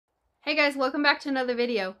Hey guys, welcome back to another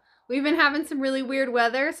video. We've been having some really weird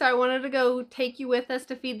weather, so I wanted to go take you with us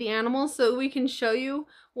to feed the animals so we can show you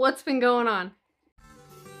what's been going on.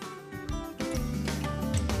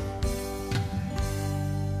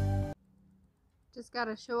 Just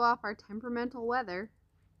gotta show off our temperamental weather.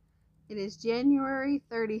 It is January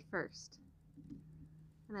 31st.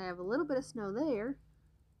 And I have a little bit of snow there.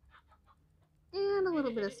 And a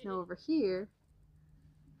little bit of snow over here.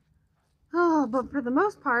 Oh, but for the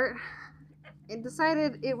most part, it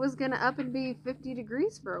decided it was gonna up and be 50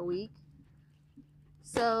 degrees for a week.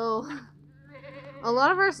 So a lot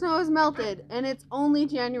of our snow is melted, and it's only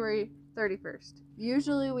January 31st.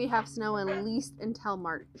 Usually we have snow at least until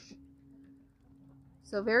March.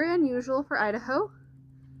 So very unusual for Idaho.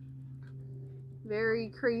 Very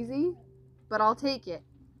crazy, but I'll take it.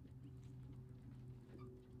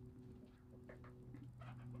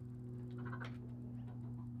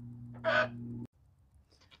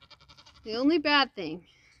 The only bad thing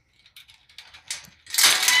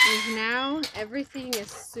is now everything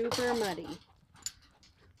is super muddy,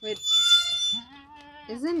 which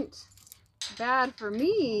isn't bad for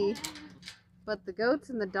me, but the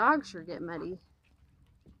goats and the dogs sure get muddy.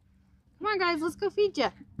 Come on guys, let's go feed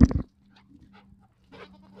you.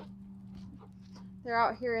 They're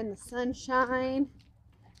out here in the sunshine,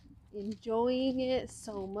 enjoying it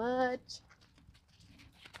so much.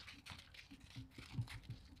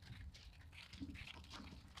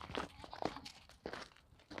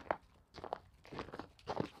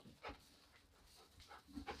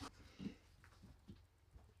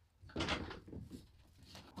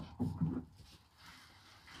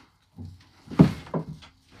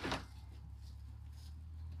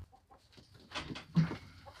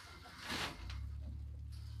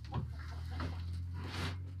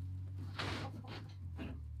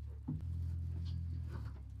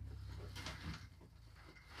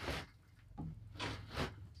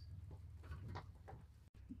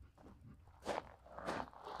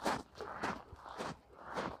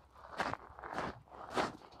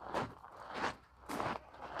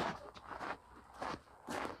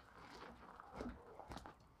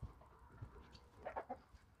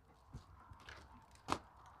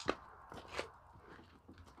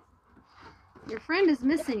 Your friend is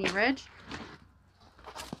missing you, Reg.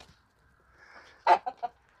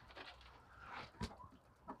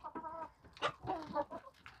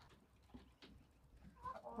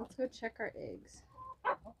 Let's go check our eggs.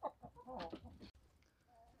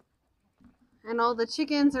 And all the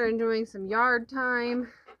chickens are enjoying some yard time.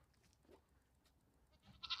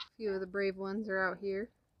 A few of the brave ones are out here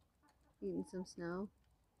eating some snow.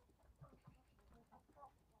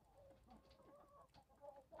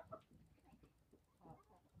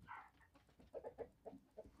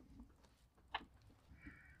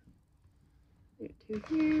 Two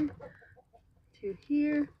here, two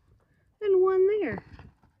here, and one there.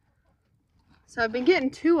 So I've been getting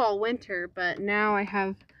two all winter, but now I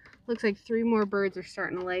have, looks like 3 more birds are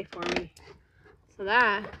starting to lay for me. So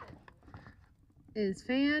that is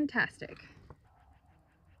fantastic.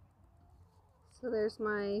 So there's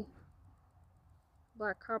my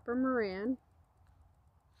black copper Moran.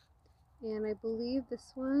 And I believe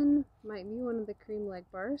this one might be one of the cream leg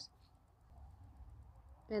bars.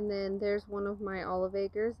 And then there's one of my olive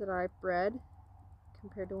acres that I bred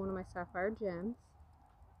compared to one of my sapphire gems.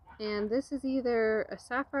 And this is either a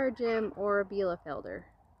sapphire gem or a Bielefelder.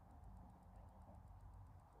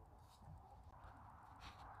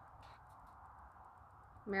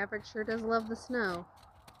 Maverick sure does love the snow.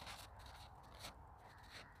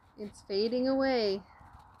 It's fading away.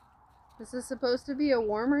 This is supposed to be a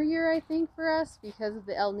warmer year, I think, for us because of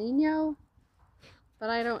the El Nino. But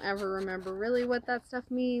I don't ever remember really what that stuff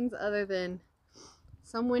means other than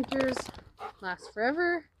some winters last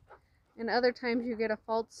forever and other times you get a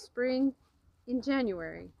false spring in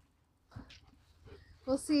January.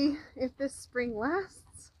 We'll see if this spring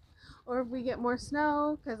lasts or if we get more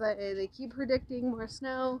snow because they keep predicting more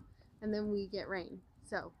snow and then we get rain.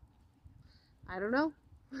 So, I don't know.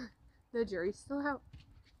 The jury's still out.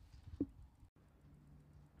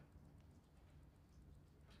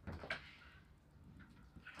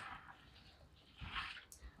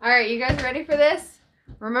 Alright, you guys ready for this?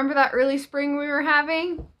 Remember that early spring we were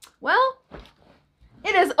having? Well,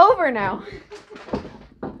 it is over now.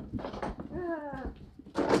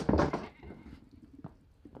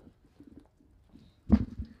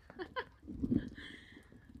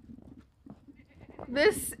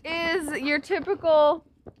 This is your typical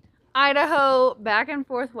Idaho back and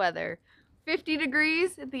forth weather. 50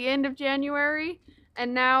 degrees at the end of January,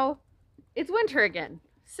 and now it's winter again.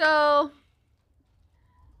 So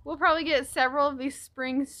we'll probably get several of these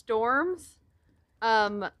spring storms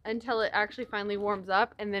until it actually finally warms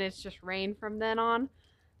up, and then it's just rain from then on.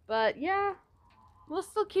 But yeah, we'll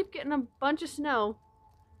still keep getting a bunch of snow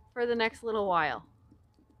for the next little while.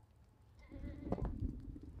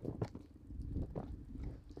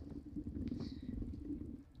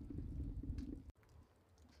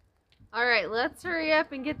 All right, let's hurry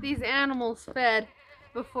up and get these animals fed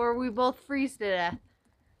before we both freeze to death.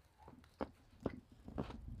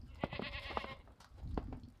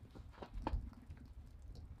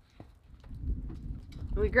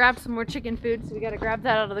 We grabbed some more chicken food, so we gotta grab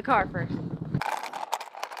that out of the car first.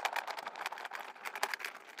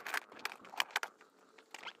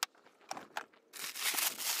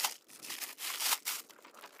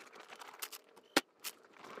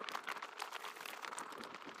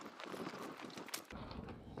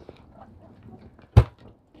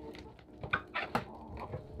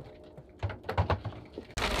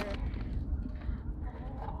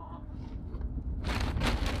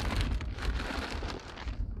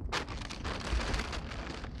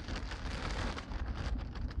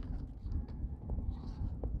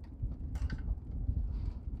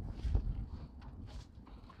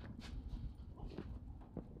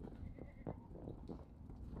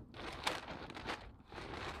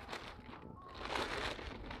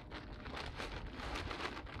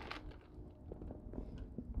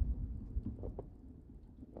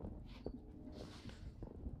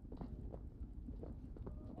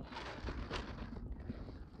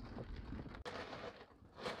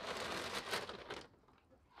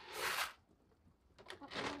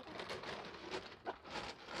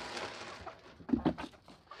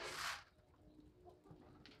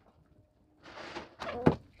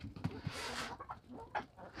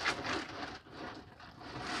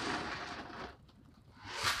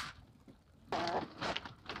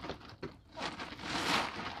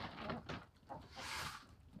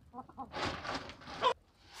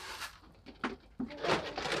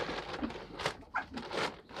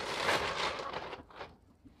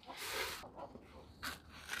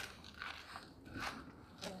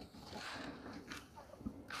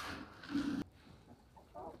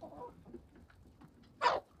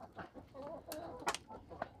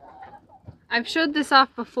 I've showed this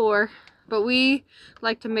off before, but we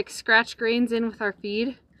like to mix scratch grains in with our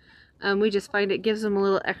feed. We just find it gives them a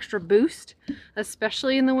little extra boost,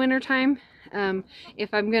 especially in the wintertime.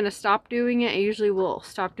 If I'm going to stop doing it, I usually will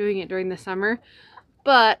stop doing it during the summer.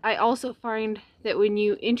 But I also find that when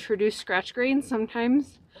you introduce scratch grains,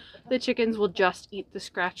 sometimes the chickens will just eat the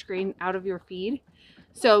scratch grain out of your feed.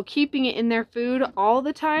 So keeping it in their food all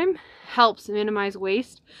the time helps minimize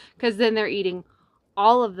waste, because then they're eating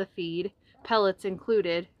all of the feed, pellets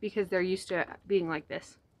included, because they're used to being like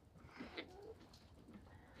this.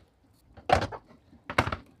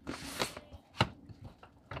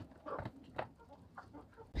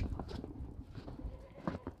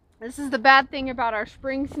 This is the bad thing about our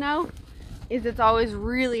spring snow, is it's always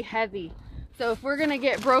really heavy. So if we're gonna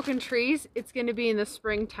get broken trees, it's gonna be in the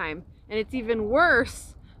springtime. And it's even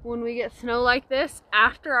worse when we get snow like this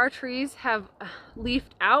after our trees have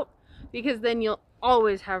leafed out, because then you'll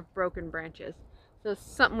always have broken branches. So it's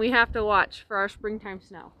something we have to watch for our springtime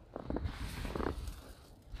snow.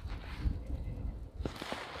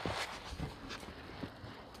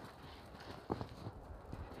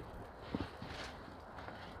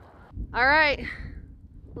 All right,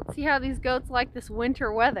 let's see how these goats like this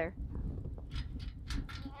winter weather.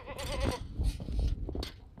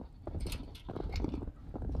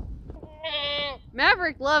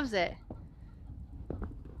 Maverick loves it.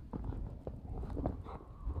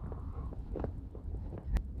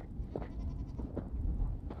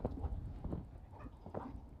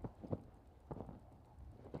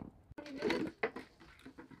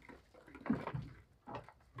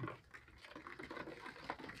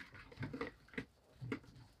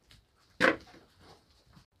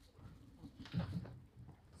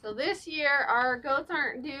 So this year our goats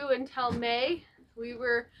aren't due until May. We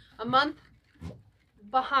were a month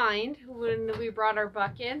behind when we brought our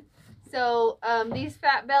buck in. So these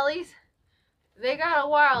fat bellies, they got a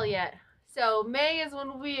while yet. So May is when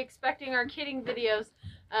we'll be expecting our kidding videos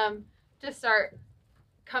to start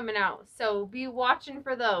coming out. So be watching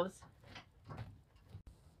for those.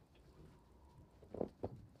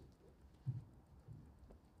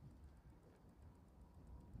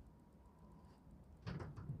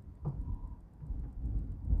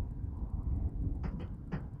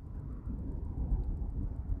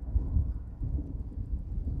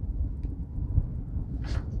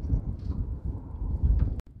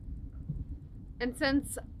 And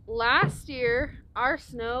since last year our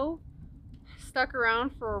snow stuck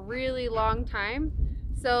around for a really long time.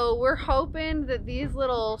 So we're hoping that these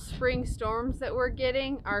little spring storms that we're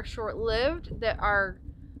getting are short-lived, that our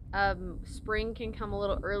spring can come a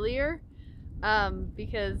little earlier,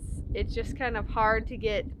 because it's just kind of hard to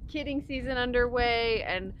get kidding season underway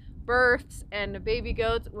and births and baby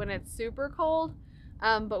goats when it's super cold.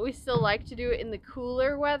 But we still like to do it in the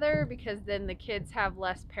cooler weather because then the kids have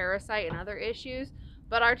less parasite and other issues.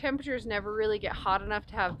 But our temperatures never really get hot enough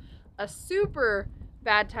to have a super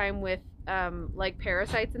bad time with like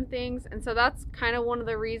parasites and things. And so that's kind of one of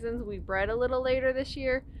the reasons we bred a little later this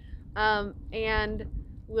year. And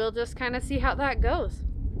we'll just kind of see how that goes.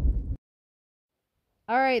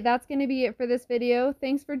 All right, that's going to be it for this video.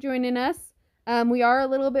 Thanks for joining us. We are a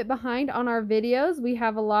little bit behind on our videos. We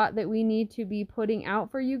have a lot that we need to be putting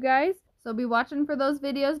out for you guys. So be watching for those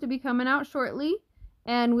videos to be coming out shortly.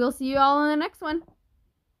 And we'll see you all in the next one.